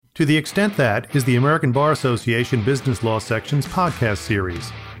To the Extent That is the American Bar Association Business Law Section's podcast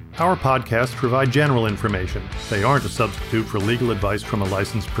series. Our podcasts provide general information. They aren't a substitute for legal advice from a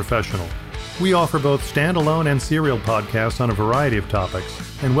licensed professional. We offer both standalone and serial podcasts on a variety of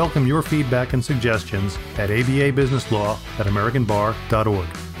topics and welcome your feedback and suggestions at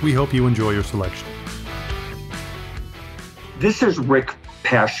ababusinesslaw@americanbar.org. We hope you enjoy your selection. This is Rick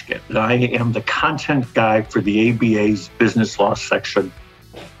Pashkin, and I am the content guy for the ABA's Business Law section,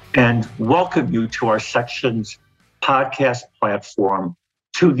 and welcome you to our section's podcast platform,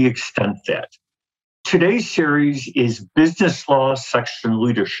 To the Extent That. Today's series is Business Law Section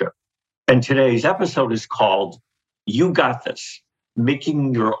Leadership, and today's episode is called You Got This,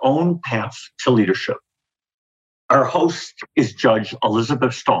 Making Your Own Path to Leadership. Our host is Judge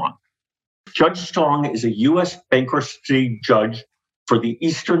Elizabeth Stong. Judge Stong is a U.S. bankruptcy judge for the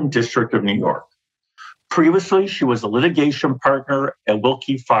Eastern District of New York. Previously, she was a litigation partner at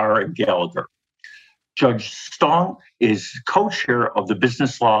Wilkie Farr and Gallagher. Judge Stong is co-chair of the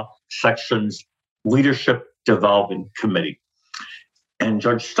Business Law Section's Leadership Development Committee. And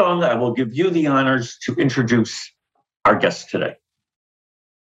Judge Stong, I will give you the honors to introduce our guest today.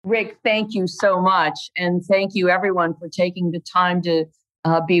 Rick, thank you so much. And thank you everyone for taking the time to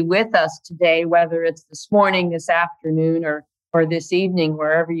be with us today, whether it's this morning, this afternoon, or this evening,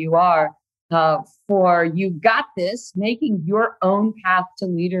 wherever you are, for You Got This, Making Your Own Path to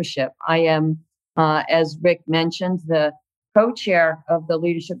Leadership. I am, as Rick mentioned, the co-chair of the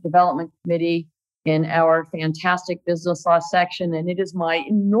Leadership Development Committee in our fantastic business law section, and it is my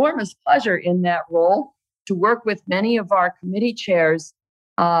enormous pleasure in that role to work with many of our committee chairs.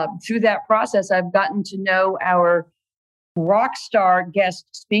 Through that process, I've gotten to know our rock star guest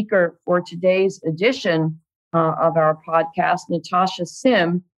speaker for today's edition of our podcast, Natasha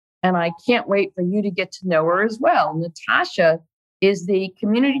Sim, and I can't wait for you to get to know her as well. Natasha is the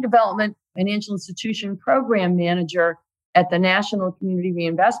Community Development Financial Institution Program Manager at the National Community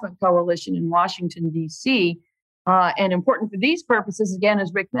Reinvestment Coalition in Washington, D.C. And important for these purposes, again,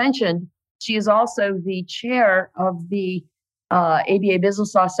 as Rick mentioned, she is also the chair of the ABA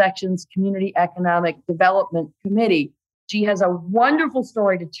Business Law Section's Community Economic Development Committee. She has a wonderful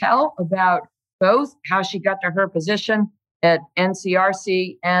story to tell about both how she got to her position at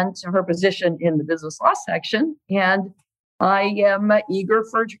NCRC and to her position in the Business Law Section. And I am eager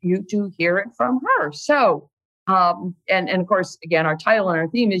for you to hear it from her. So, and of course, again, our title and our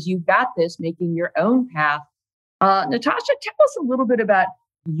theme is You Got This, Making Your Own Path. Natasha, tell us a little bit about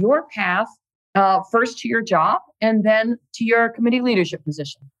your path, first to your job and then to your committee leadership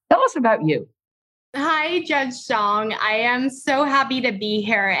position. Tell us about you. Hi, Judge Stong. I am so happy to be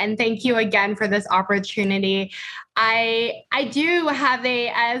here, and thank you again for this opportunity. I do have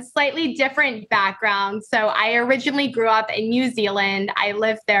a slightly different background. So I originally grew up in New Zealand. I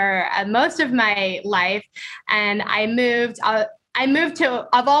lived there most of my life, and I moved to,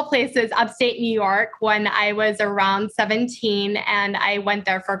 of all places, upstate New York when I was around 17, and I went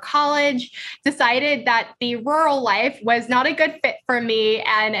there for college, decided that the rural life was not a good fit for me,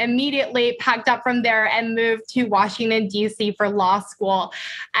 and immediately packed up from there and moved to Washington, D.C. for law school.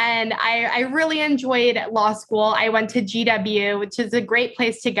 And I really enjoyed law school. I went to GW, which is a great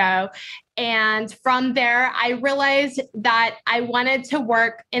place to go. And from there, I realized that I wanted to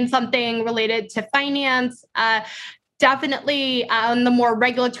work in something related to finance, definitely on the more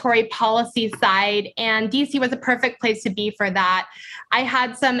regulatory policy side, and DC was a perfect place to be for that. I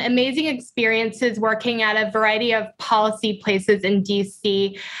had some amazing experiences working at a variety of policy places in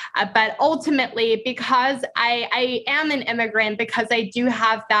DC, but ultimately, because I am an immigrant, because I do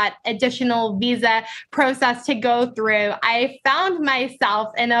have that additional visa process to go through, I found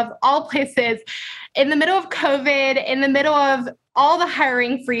myself, and of all places, in the middle of COVID, in the middle of all the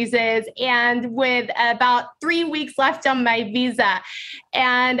hiring freezes, and with about 3 weeks left on my visa.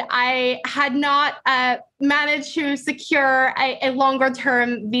 And I had not managed to secure a longer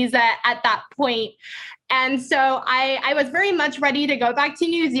term visa at that point. And so I was very much ready to go back to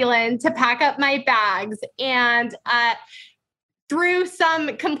New Zealand to pack up my bags. And through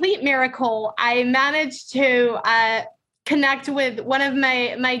some complete miracle, I managed to connect with one of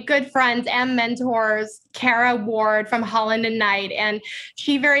my good friends and mentors, Kara Ward from Holland and Knight. And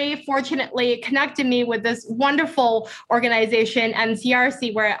she very fortunately connected me with this wonderful organization,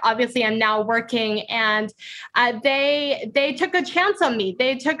 NCRC, where obviously I'm now working. And they took a chance on me.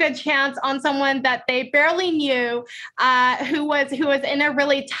 They took a chance on someone that they barely knew, who was in a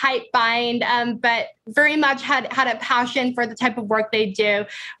really tight bind, but very much had a passion for the type of work they do,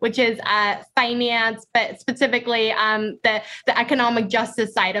 which is finance, but specifically the economic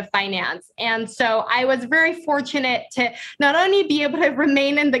justice side of finance. And so I was very fortunate to not only be able to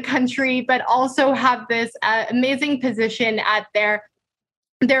remain in the country, but also have this amazing position at their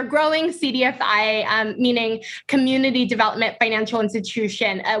growing CDFI, meaning Community Development Financial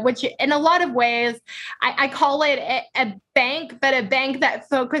Institution, which in a lot of ways, I call it a bank, but a bank that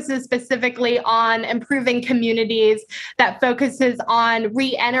focuses specifically on improving communities, that focuses on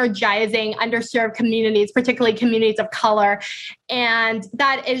re-energizing underserved communities, particularly communities of color. And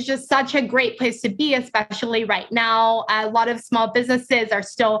that is just such a great place to be, especially right now. A lot of small businesses are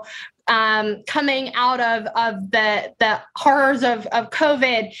still coming out of the horrors of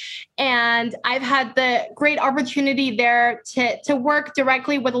COVID. And I've had the great opportunity there to work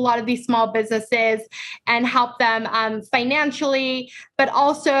directly with a lot of these small businesses and help them financially. But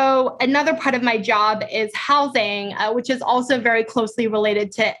also another part of my job is housing, which is also very closely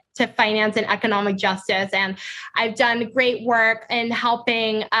related to finance and economic justice. And I've done great work in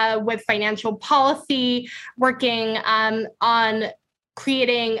helping with financial policy, working on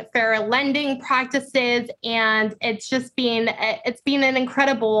creating fair lending practices, and it's been an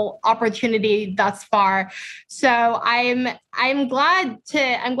incredible opportunity thus far. So I'm glad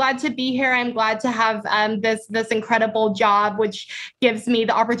to be here. I'm glad to have this incredible job, which gives me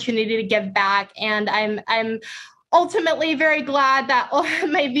the opportunity to give back. And I'm ultimately very glad that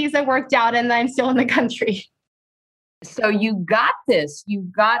my visa worked out and I'm still in the country. So you got this. You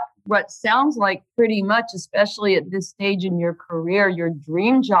got what sounds like pretty much, especially at this stage in your career, your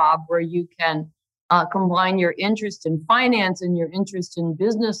dream job where you can combine your interest in finance and your interest in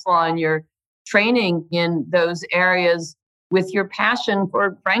business law and your training in those areas with your passion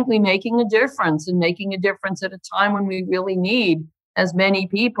for, frankly, making a difference at a time when we really need as many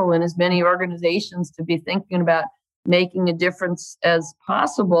people and as many organizations to be thinking about making a difference as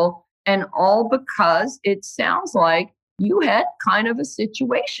possible. And all because it sounds like you had kind of a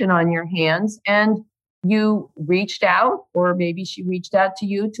situation on your hands and you reached out, or maybe she reached out to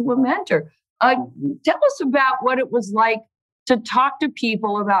you, to a mentor. Tell us about what it was like to talk to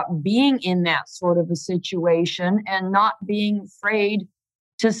people about being in that sort of a situation and not being afraid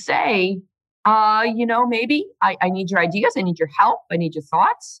to say, maybe I need your ideas, I need your help, I need your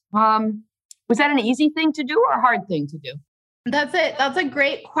thoughts. Was that an easy thing to do or a hard thing to do? That's a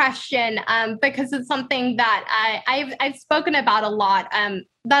great question, because it's something that I've spoken about a lot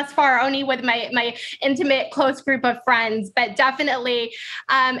thus far, only with my intimate, close group of friends. But definitely,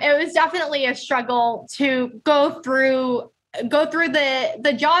 it was definitely a struggle to go through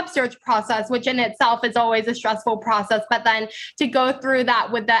the job search process, which in itself is always a stressful process, but then to go through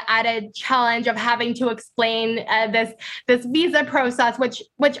that with the added challenge of having to explain this visa process,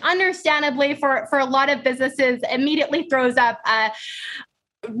 which understandably for a lot of businesses immediately throws up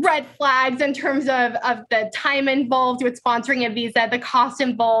red flags in terms of the time involved with sponsoring a visa, the cost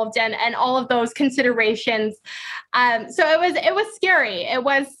involved, and all of those considerations. So it was scary. It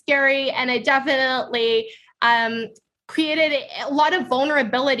was scary, and it definitely created a lot of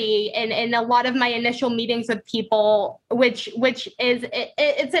vulnerability in a lot of my initial meetings with people, which is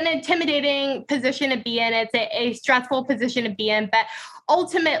it's an intimidating position to be in. It's a stressful position to be in, but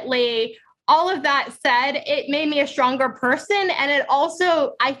ultimately, all of that said, it made me a stronger person. And it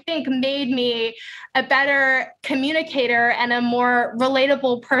also, I think, made me a better communicator and a more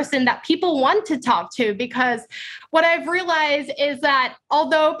relatable person that people want to talk to. Because what I've realized is that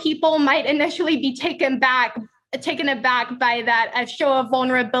although people might initially be taken aback by that show of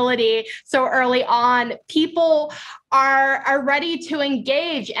vulnerability so early on, people are ready to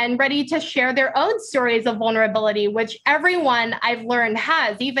engage and ready to share their own stories of vulnerability, which everyone I've learned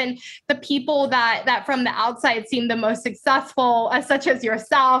has, even the people that from the outside seem the most successful, such as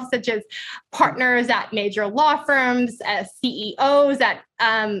yourself, such as partners at major law firms, as CEOs at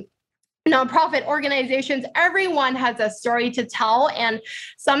nonprofit organizations. Everyone has a story to tell, and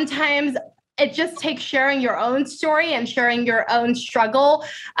sometimes it just takes sharing your own story and sharing your own struggle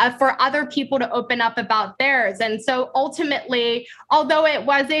for other people to open up about theirs. And so ultimately, although it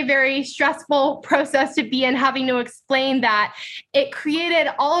was a very stressful process to be in, having to explain that, it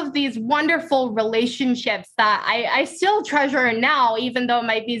created all of these wonderful relationships that I still treasure now, even though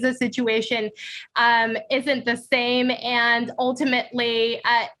my visa situation isn't the same. And ultimately,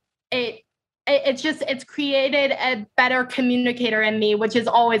 it's created a better communicator in me, which is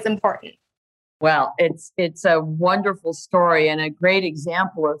always important. Well, it's a wonderful story and a great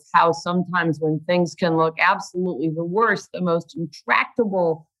example of how sometimes when things can look absolutely the worst, the most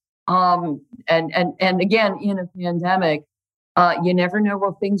intractable, and again, in a pandemic, you never know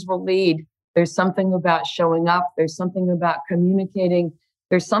where things will lead. There's something about showing up. There's something about communicating.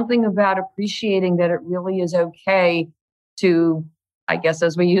 There's something about appreciating that it really is okay to, I guess,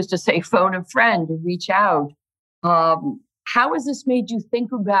 as we used to say, phone a friend, to reach out. How has this made you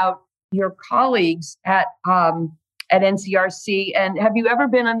think about your colleagues at NCRC? And have you ever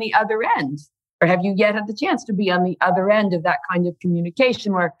been on the other end? Or have you yet had the chance to be on the other end of that kind of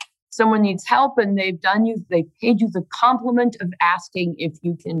communication where someone needs help and they've paid you the compliment of asking if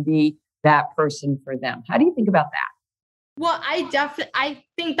you can be that person for them? How do you think about that? Well, I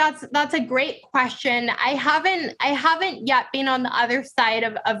think that's a great question. I haven't yet been on the other side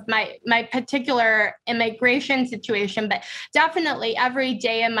of my particular immigration situation, but definitely every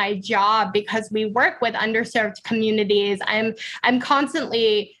day in my job, because we work with underserved communities, I'm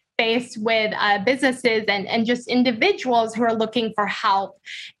constantly faced with businesses and just individuals who are looking for help.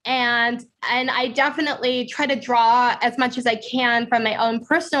 And I definitely try to draw as much as I can from my own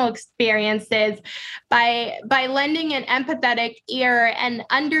personal experiences by lending an empathetic ear and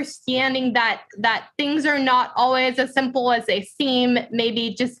understanding that things are not always as simple as they seem,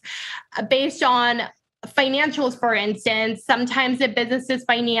 maybe just based on financials, for instance. Sometimes the business's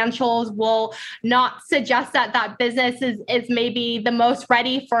financials will not suggest that business is maybe the most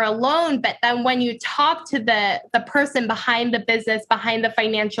ready for a loan. But then when you talk to the person behind the business, behind the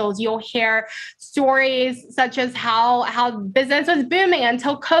financials, you'll hear stories such as how business was booming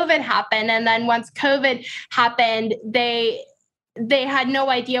until COVID happened. And then once COVID happened, they had no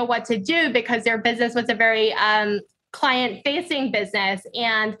idea what to do because their business was a very client-facing business,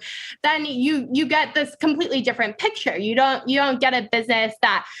 and then you get this completely different picture. You don't get a business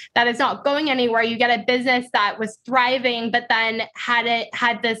that is not going anywhere. You get a business that was thriving, but then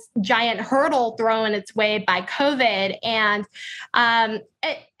had this giant hurdle thrown its way by COVID, and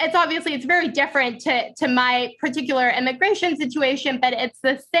it's very different to my particular immigration situation, but it's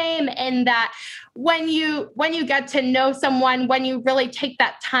the same in that when you get to know someone, when you really take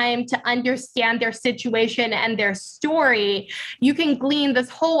that time to understand their situation and their story, you can glean this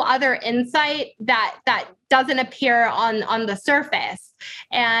whole other insight that doesn't appear on the surface.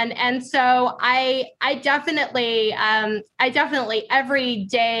 And so I definitely every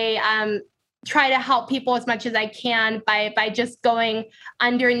day try to help people as much as I can by just going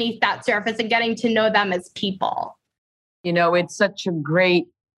underneath that surface and getting to know them as people. It's such a great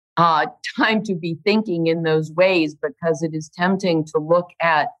time to be thinking in those ways, because it is tempting to look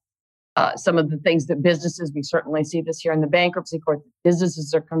at some of the things that businesses, we certainly see this here in the bankruptcy court, that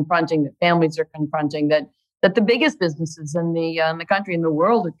businesses are confronting, that families are confronting, that the biggest businesses in the country, in the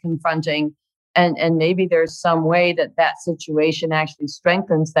world, are confronting. And maybe there's some way that situation actually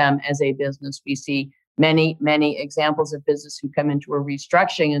strengthens them as a business. We see many, many examples of business who come into a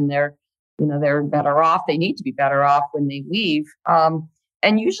restructuring and they're better off. They need to be better off when they leave.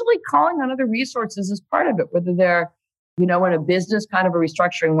 And usually calling on other resources is part of it, whether they're, in a business kind of a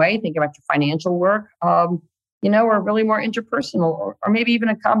restructuring way, thinking about your financial work, or really more interpersonal, or maybe even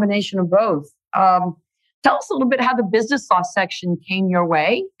a combination of both. Tell us a little bit how the business law section came your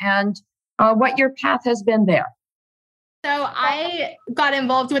way and what your path has been there. So I got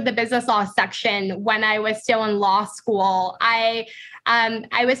involved with the business law section when I was still in law school. I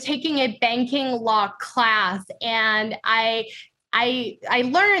was taking a banking law class, and I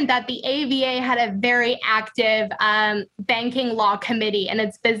learned that the ABA had a very active banking law committee in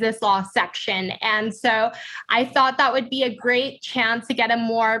its business law section. And so I thought that would be a great chance to get a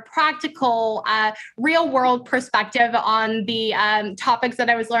more practical, real world perspective on the topics that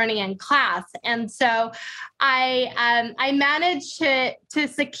I was learning in class. And so I managed to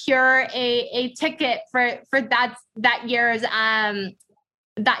secure a ticket for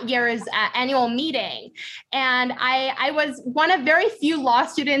that year's annual meeting. And I was one of very few law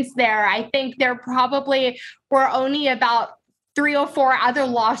students there. I think there probably were only about 3 or 4 other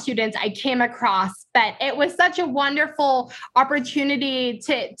law students I came across, but it was such a wonderful opportunity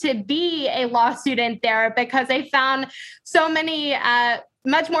to be a law student there, because I found so many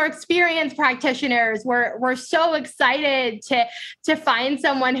much more experienced practitioners were so excited to find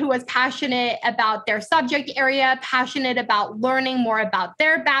someone who was passionate about their subject area, passionate about learning more about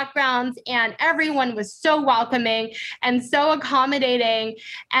their backgrounds, and everyone was so welcoming and so accommodating.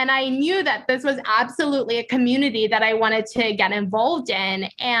 And I knew that this was absolutely a community that I wanted to get involved in,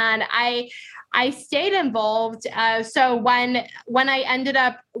 and I stayed involved. So when I ended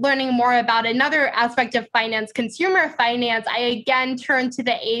up learning more about another aspect of finance, consumer finance, I again turned to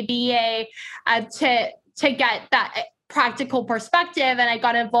the ABA to get that practical perspective, and I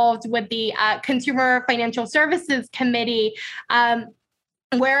got involved with the Consumer Financial Services Committee,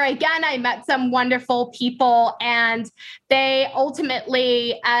 where again I met some wonderful people, and they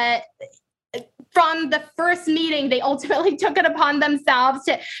ultimately from the first meeting, they ultimately took it upon themselves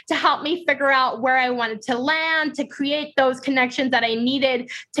to help me figure out where I wanted to land, to create those connections that I needed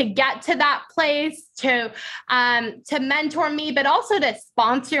to get to that place, to mentor me, but also to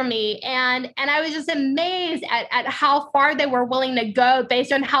sponsor me. And I was just amazed at how far they were willing to go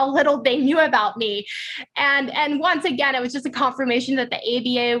based on how little they knew about me. And once again, it was just a confirmation that the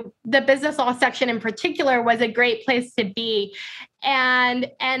ABA, the business law section in particular, was a great place to be. And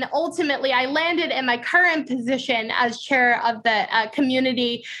ultimately, I landed in my current position as chair of the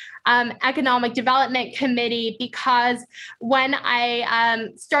Community Economic Development Committee because when I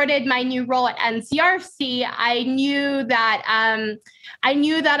started my new role at NCRC, I knew that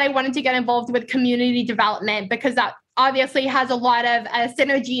I wanted to get involved with community development because that obviously has a lot of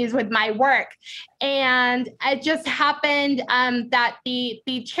synergies with my work. And it just happened that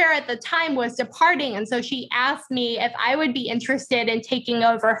the chair at the time was departing. And so she asked me if I would be interested in taking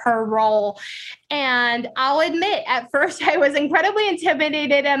over her role. And I'll admit, at first I was incredibly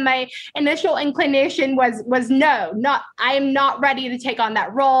intimidated, and my initial inclination was no, I am not ready to take on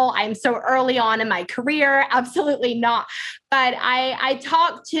that role. I'm so early on in my career, absolutely not. But I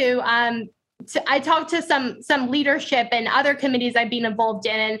talked to some leadership and other committees I've been involved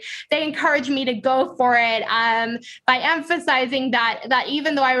in, and they encouraged me to go for it by emphasizing that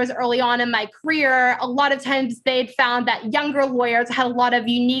even though I was early on in my career, a lot of times they'd found that younger lawyers had a lot of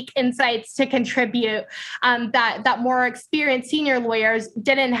unique insights to contribute that more experienced senior lawyers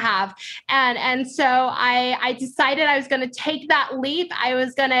didn't have. And so I decided I was going to take that leap. I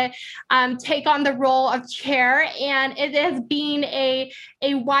was going to take on the role of chair, and it has been a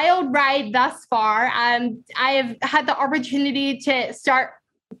wild ride thus far. I have had the opportunity to start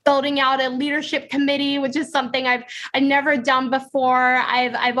building out a leadership committee, which is something I've never done before.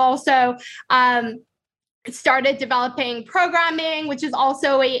 I've also started developing programming, which is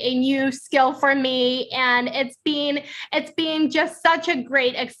also a new skill for me. And it's been just such a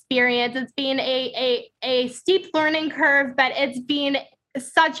great experience. It's been a steep learning curve, but it's been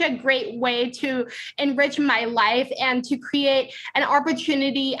such a great way to enrich my life and to create an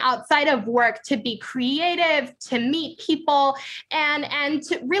opportunity outside of work to be creative, to meet people, and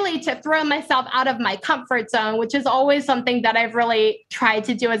to really to throw myself out of my comfort zone, which is always something that I've really tried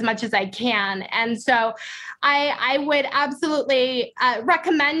to do as much as I can. And so I would absolutely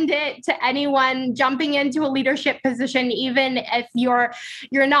recommend it to anyone jumping into a leadership position, even if you're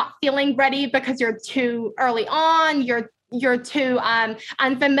not feeling ready because you're too early on, you're too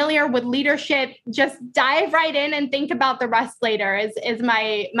unfamiliar with leadership. Just dive right in and think about the rest later is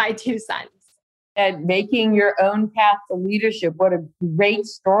my 2 cents. And making your own path to leadership, what a great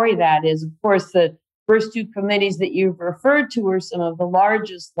story that is. Of course, the first 2 committees that you've referred to are some of the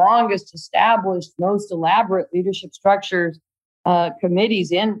largest, longest established, most elaborate leadership structures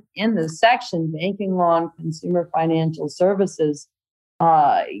committees in the section, banking law and consumer financial services,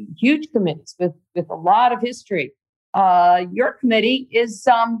 huge committees with a lot of history. Your committee is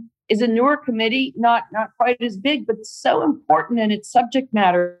a newer committee, not quite as big, but so important in its subject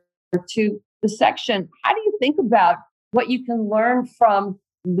matter to the section. How do you think about what you can learn from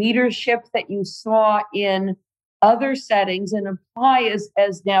leadership that you saw in other settings and apply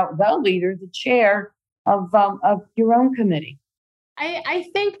as now the leader, the chair of your own committee? I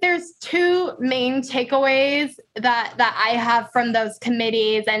think there's 2 main takeaways that I have from those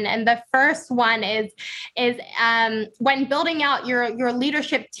committees, and the first one is when building out your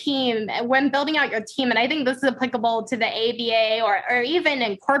leadership team, and I think this is applicable to the ABA or even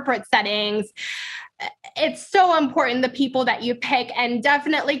in corporate settings. It's so important the people that you pick, and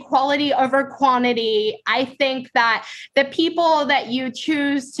definitely quality over quantity. I think that the people that you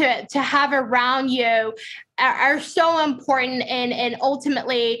choose to have around you are so important in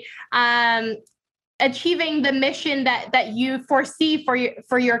ultimately achieving the mission that you foresee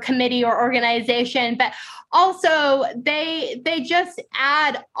for your committee or organization. But also they just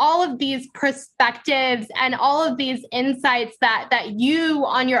add all of these perspectives and all of these insights that you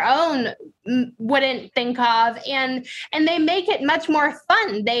on your own wouldn't think of, and they make it much more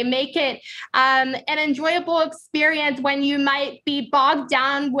fun. They make it an enjoyable experience when you might be bogged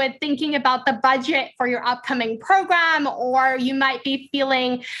down with thinking about the budget for your upcoming program, or you might be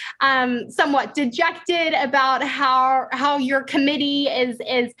feeling somewhat dejected about how your committee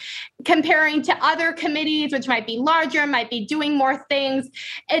is comparing to other committees, which might be larger, might be doing more things.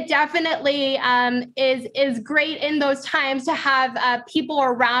 It definitely is great in those times to have people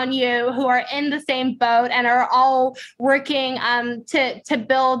around you who are in the same boat and are all working to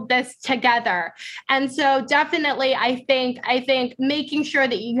build this together. And so definitely, I think making sure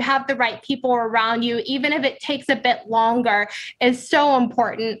that you have the right people around you, even if it takes a bit longer, is so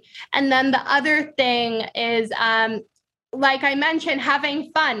important. And then the other thing is, like I mentioned,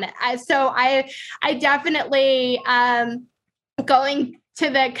 having fun. So I definitely, going to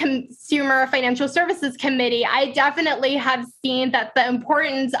the Consumer Financial Services Committee, I definitely have seen that the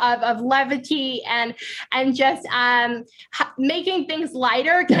importance of levity and just making things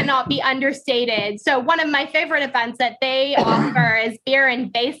lighter cannot be understated. So one of my favorite events that they offer is Beer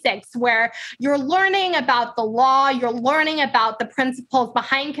and Basics, where you're learning about the law, you're learning about the principles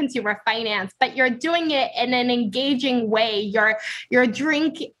behind consumer finance, but you're doing it in an engaging way. You're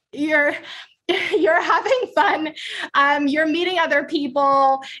having fun. You're meeting other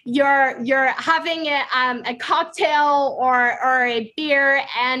people. You're having a cocktail or a beer,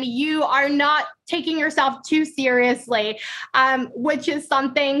 and you are not taking yourself too seriously, which is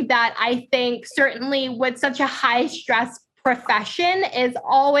something that I think certainly with such a high stress profession is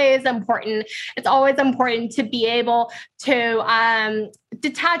always important. It's always important to be able to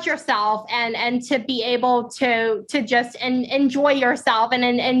detach yourself and to be able to just enjoy yourself and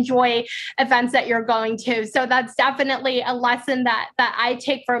enjoy events that you're going to. So that's definitely a lesson that I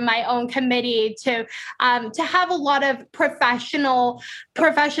take from my own committee, to have a lot of professional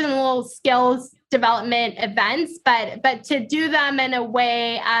skills development events, but to do them in a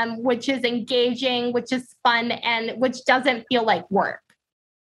way which is engaging, which is fun, and which doesn't feel like work.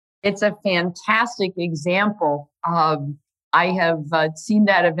 It's a fantastic example. I have seen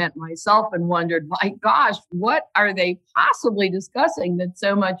that event myself and wondered, my gosh, what are they possibly discussing that's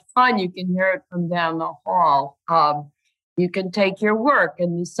so much fun? You can hear it from down the hall. You can take your work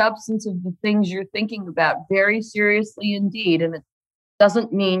and the substance of the things you're thinking about very seriously indeed. And it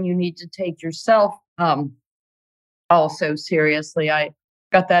doesn't mean you need to take yourself also seriously. I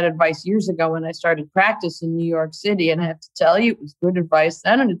got that advice years ago when I started practice in New York City, and I have to tell you, it was good advice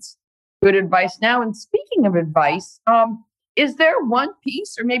then, and it's good advice now. And speaking of advice, is there one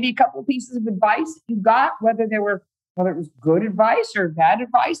piece or maybe a couple pieces of advice that you got, whether it was good advice or bad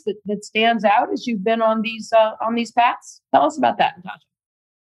advice, that stands out as you've been on these paths? Tell us about that, Natasha.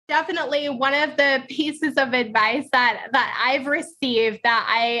 Definitely one of the pieces of advice that I've received that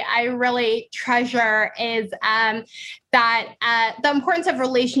I really treasure is that the importance of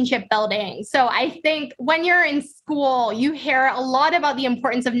relationship building. So I think when you're in school, you hear a lot about the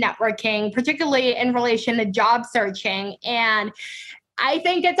importance of networking, particularly in relation to job searching. And I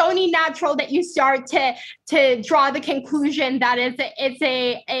think it's only natural that you start to draw the conclusion that it's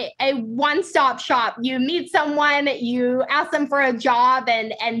a one-stop shop. You meet someone, you ask them for a job,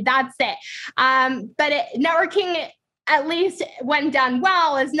 and that's it. But networking, at least when done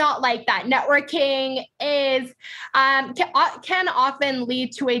well, is not like that. Networking is can often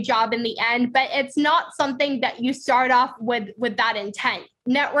lead to a job in the end, but it's not something that you start off with that intent.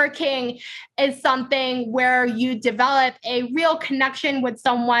 Networking is something where you develop a real connection with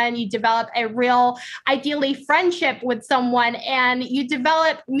someone, you develop a real, ideally, friendship with someone, and you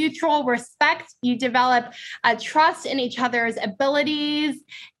develop mutual respect, you develop a trust in each other's abilities.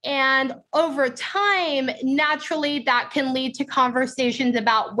 And over time, naturally, that can lead to conversations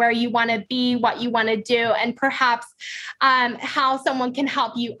about where you want to be, what you want to do, and perhaps how someone can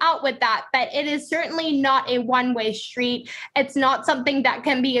help you out with that. But it is certainly not a one-way street. It's not something that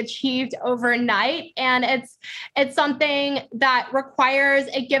can be achieved overnight. And it's something that requires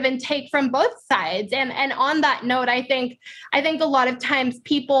a give and take from both sides. And on that note, I think a lot of times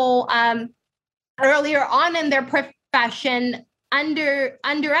people earlier on in their profession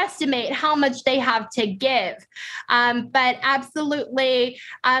underestimate how much they have to give. But absolutely,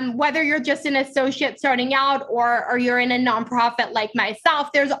 whether you're just an associate starting out or you're in a nonprofit like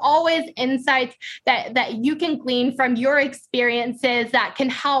myself, there's always insights that you can glean from your experiences that can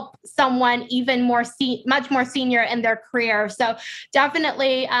help someone even much more senior in their career. So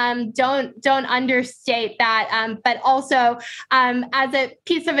definitely don't understate that. But also as a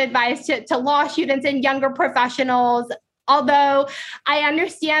piece of advice to law students and younger professionals, although I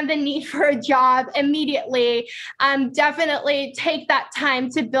understand the need for a job immediately, definitely take that time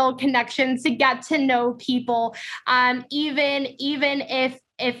to build connections, to get to know people, even if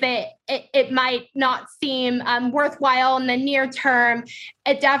if it might not seem worthwhile in the near term,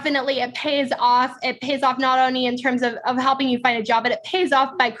 it pays off. It pays off not only in terms of helping you find a job, but it pays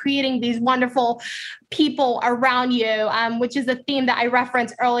off by creating these wonderful people around you, which is a theme that I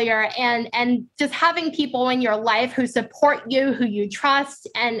referenced earlier. And just having people in your life who support you, who you trust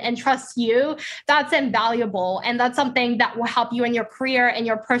and trust you, that's invaluable. And that's something that will help you in your career and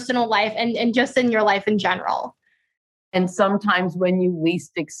your personal life and just in your life in general. And sometimes when you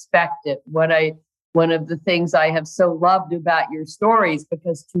least expect it, one of the things I have so loved about your stories,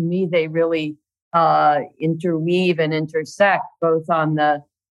 because to me they really interweave and intersect both on the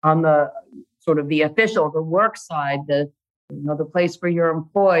sort of the official, the work side, the place where you're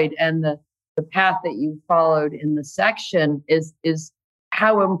employed, and the path that you followed in the section is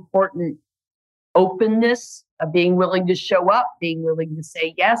how important openness, being willing to show up, being willing to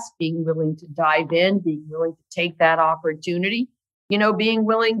say yes, being willing to dive in, being willing to take that opportunity, being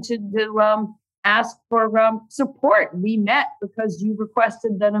willing to ask for support. We met because you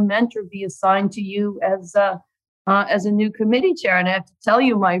requested that a mentor be assigned to you as a new committee chair. And I have to tell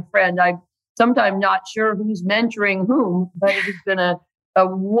you, my friend, I'm sometimes not sure who's mentoring whom, but it has been a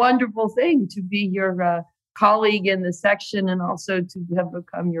wonderful thing to be your colleague in the section and also to have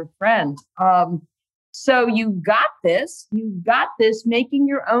become your friend. So you got this, making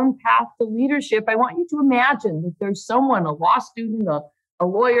your own path to leadership. I want you to imagine that there's someone, a law student, a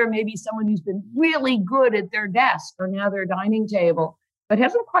lawyer, maybe someone who's been really good at their desk or now their dining table, but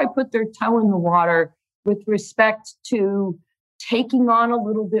hasn't quite put their toe in the water with respect to taking on a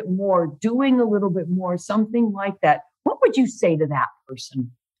little bit more, doing a little bit more, something like that. What would you say to that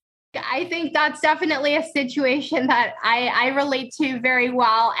person? I think that's definitely a situation that I relate to very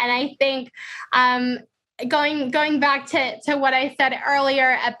well. And I think going back to what I said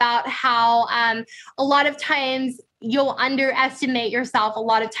earlier about how a lot of times you'll underestimate yourself. A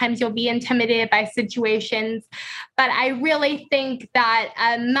lot of times you'll be intimidated by situations. But I really think that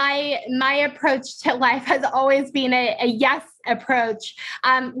my approach to life has always been a yes approach,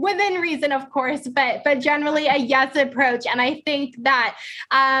 within reason, of course, but generally a yes approach. And I think that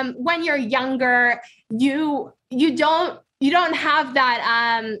when you're younger, you don't have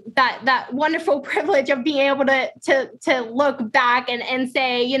that wonderful privilege of being able to look back and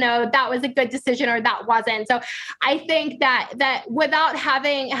say, that was a good decision or that wasn't. So I think that without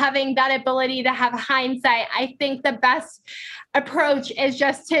having that ability to have hindsight, I think the best approach is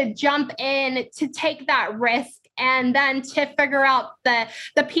just to jump in, to take that risk, and then to figure out the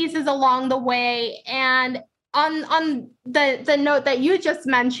pieces along the way. And on the note that you just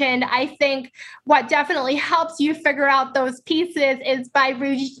mentioned, I think what definitely helps you figure out those pieces is by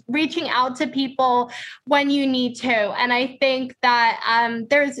reaching out to people when you need to. And I think that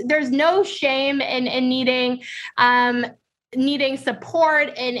there's no shame in needing support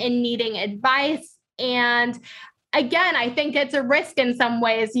and in needing advice. And again, I think it's a risk in some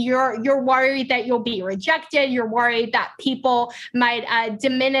ways. You're worried that you'll be rejected. You're worried that people might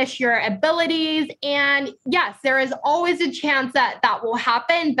diminish your abilities. And yes, there is always a chance that will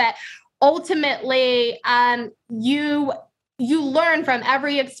happen. But ultimately, you learn from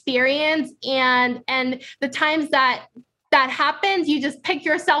every experience, and the times that happens, you just pick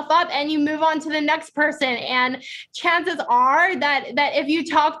yourself up and you move on to the next person. And chances are that if you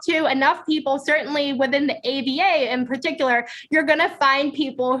talk to enough people, certainly within the ABA in particular, you're going to find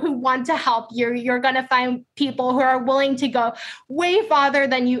people who want to help you. You're going to find people who are willing to go way farther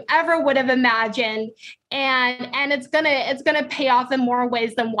than you ever would have imagined. And it's gonna pay off in more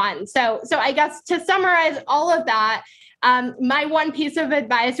ways than one. So I guess to summarize all of that, my one piece of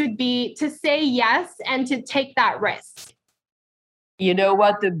advice would be to say yes and to take that risk. You know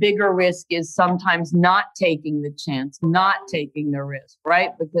what? The bigger risk is sometimes not taking the chance, not taking the risk,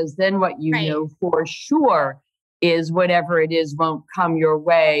 right? Because then what you know for sure is whatever it is won't come your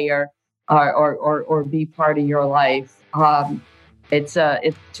way or be part of your life. It's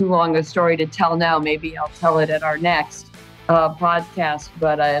too long a story to tell now. Maybe I'll tell it at our next podcast.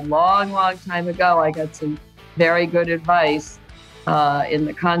 But a long time ago, I got some very good advice in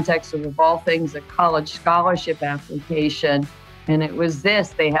the context of all things, a college scholarship application. And it was this: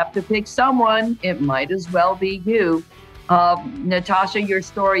 they have to pick someone. It might as well be you. Natasha, your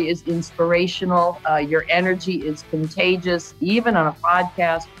story is inspirational. Your energy is contagious, even on a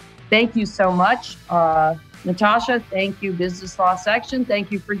podcast. Thank you so much. Natasha, thank you, Business Law Section.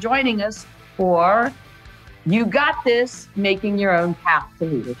 Thank you for joining us for You Got This, Making Your Own Path to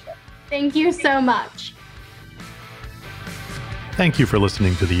Leadership. Thank you so much. Thank you for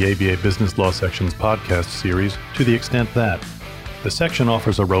listening to the ABA Business Law Section's podcast series, To the Extent That. The section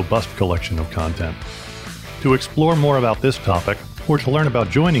offers a robust collection of content. To explore more about this topic Or to learn about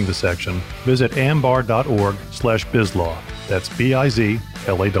joining the section, visit ambar.org/bizlaw. That's BIZLAW.